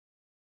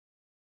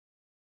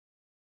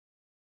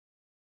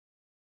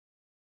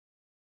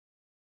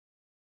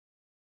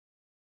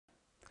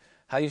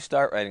How you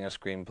start writing a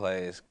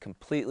screenplay is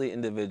completely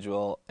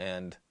individual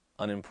and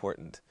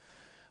unimportant.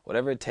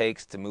 Whatever it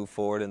takes to move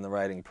forward in the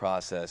writing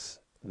process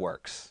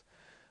works.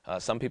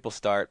 Some people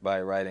start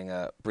by writing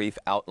a brief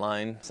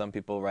outline. Some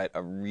people write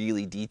a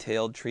really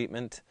detailed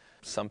treatment.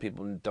 Some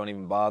people don't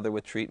even bother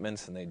with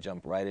treatments and they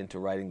jump right into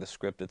writing the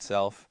script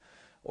itself,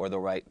 or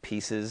they'll write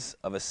pieces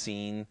of a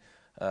scene.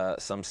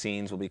 Some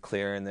scenes will be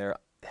clear in their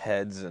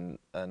heads, and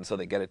so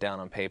they get it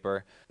down on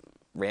paper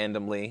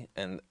randomly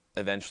and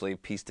eventually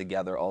piece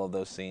together all of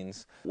those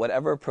scenes.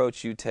 Whatever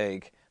approach you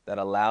take that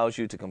allows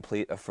you to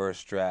complete a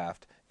first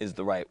draft is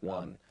the right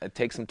one. It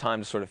takes some time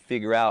to sort of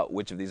figure out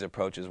which of these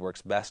approaches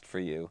works best for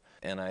you,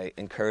 and I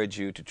encourage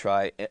you to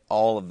try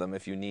all of them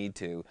if you need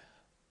to,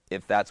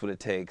 if that's what it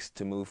takes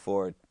to move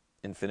forward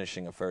in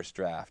finishing a first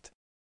draft.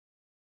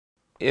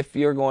 If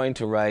you're going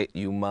to write,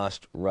 you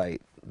must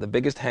write. The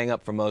biggest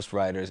hang-up for most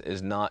writers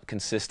is not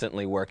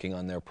consistently working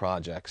on their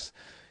projects.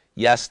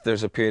 Yes,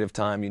 there's a period of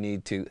time you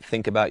need to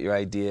think about your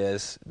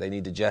ideas, they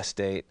need to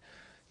gestate,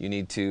 you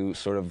need to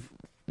sort of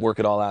work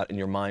it all out in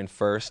your mind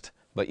first,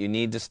 but you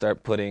need to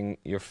start putting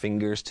your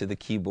fingers to the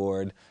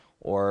keyboard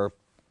or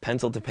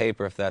pencil to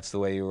paper, if that's the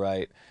way you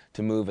write,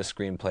 to move a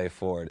screenplay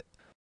forward.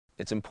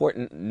 It's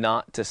important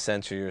not to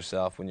censor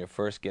yourself when you're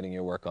first getting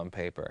your work on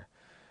paper.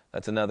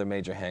 That's another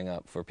major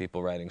hang-up for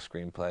people writing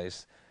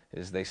screenplays,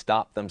 is they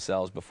stop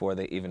themselves before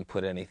they even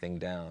put anything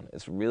down.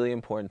 It's really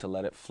important to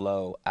let it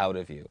flow out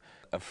of you.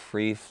 A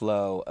free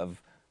flow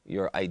of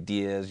your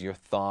ideas, your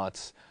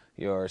thoughts,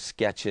 your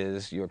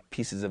sketches, your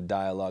pieces of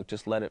dialogue.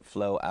 Just let it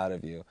flow out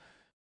of you.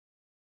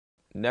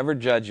 Never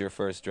judge your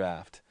first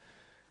draft.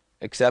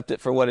 Accept it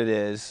for what it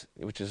is,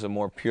 which is a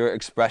more pure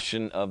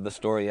expression of the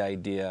story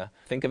idea.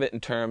 Think of it in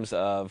terms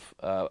of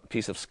a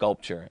piece of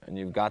sculpture, and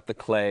you've got the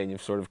clay and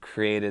you've sort of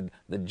created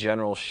the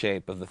general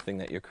shape of the thing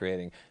that you're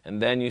creating.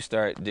 And then you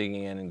start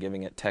digging in and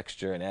giving it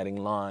texture and adding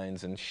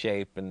lines and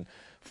shape and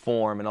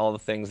form and all the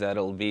things that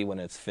it'll be when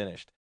it's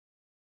finished.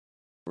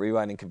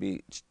 Rewriting can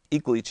be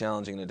equally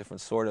challenging in a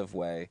different sort of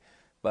way,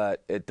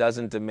 but it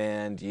doesn't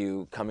demand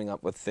you coming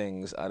up with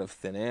things out of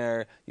thin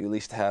air. You at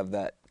least have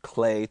that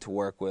clay to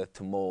work with,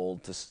 to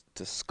mold,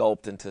 to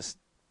sculpt into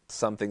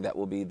something that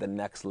will be the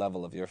next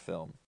level of your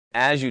film.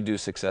 As you do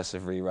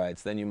successive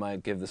rewrites, then you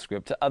might give the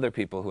script to other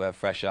people who have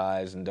fresh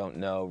eyes and don't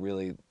know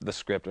really the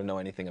script or know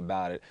anything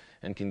about it,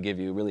 and can give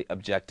you really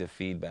objective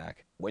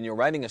feedback. When you're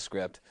writing a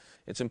script,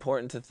 it's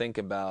important to think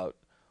about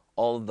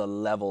all of the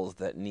levels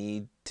that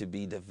need to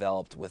be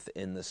developed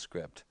within the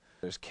script.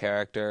 There's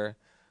character,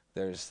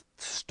 there's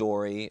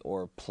story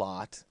or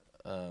plot,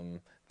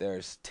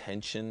 there's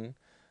tension,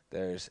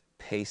 there's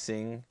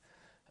pacing,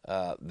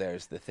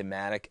 there's the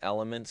thematic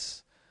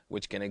elements,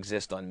 which can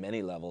exist on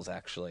many levels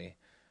actually.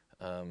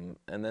 And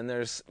then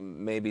there's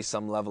maybe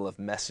some level of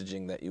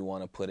messaging that you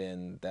want to put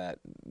in that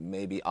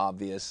may be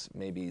obvious,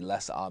 maybe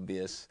less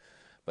obvious,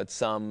 but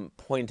some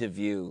point of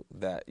view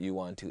that you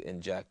want to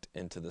inject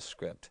into the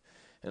script.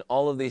 And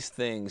all of these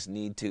things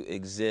need to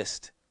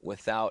exist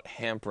without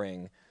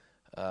hampering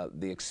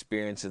the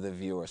experience of the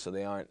viewer, so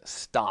they aren't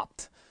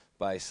stopped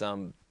by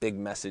some big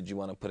message you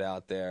want to put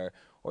out there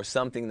or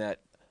something that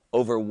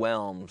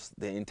overwhelms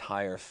the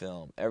entire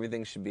film.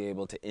 Everything should be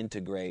able to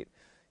integrate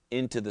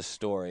into the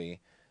story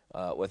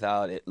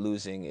without it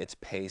losing its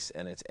pace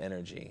and its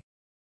energy.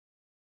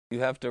 You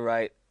have to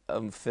write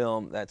a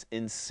film that's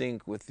in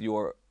sync with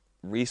your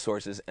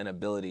resources and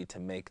ability to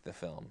make the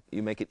film.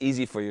 You make it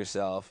easy for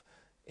yourself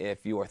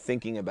if you are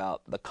thinking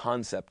about the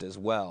concept as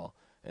well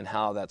and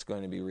how that's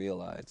going to be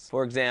realized.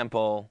 For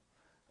example,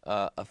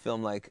 a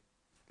film like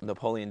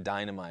Napoleon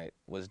Dynamite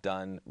was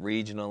done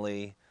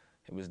regionally.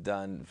 It was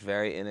done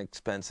very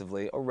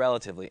inexpensively, or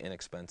relatively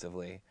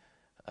inexpensively.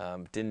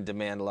 Didn't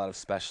demand a lot of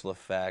special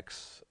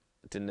effects,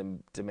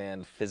 didn't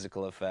demand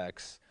physical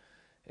effects.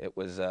 It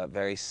was a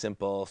very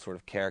simple, sort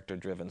of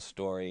character-driven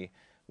story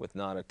with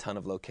not a ton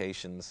of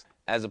locations,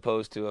 as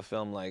opposed to a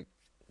film like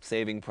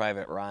Saving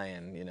Private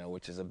Ryan,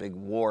 which is a big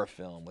war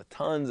film with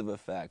tons of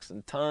effects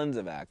and tons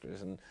of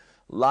actors and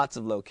lots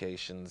of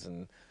locations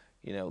and,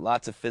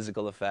 lots of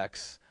physical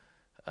effects.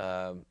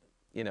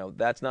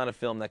 That's not a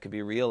film that could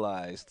be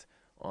realized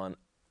on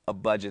a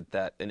budget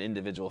that an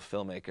individual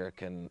filmmaker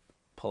can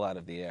pull out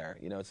of the air.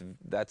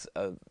 That's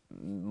a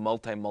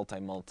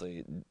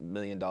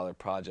multi-million-dollar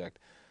project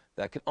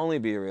that can only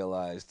be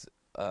realized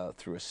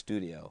through a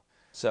studio.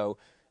 So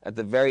at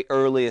the very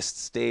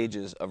earliest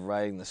stages of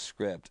writing the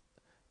script,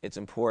 it's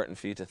important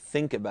for you to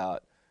think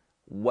about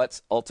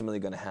what's ultimately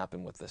going to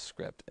happen with this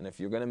script. And if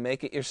you're going to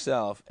make it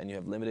yourself and you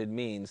have limited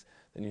means,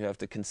 then you have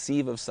to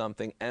conceive of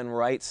something and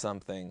write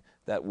something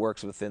that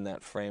works within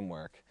that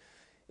framework.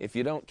 If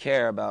you don't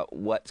care about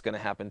what's going to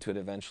happen to it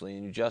eventually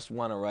and you just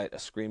want to write a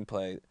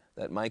screenplay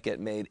that might get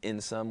made in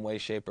some way,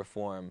 shape, or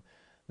form,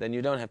 then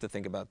you don't have to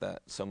think about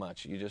that so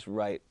much. You just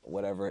write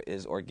whatever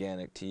is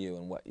organic to you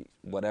and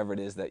whatever it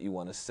is that you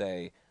want to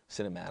say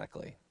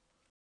cinematically.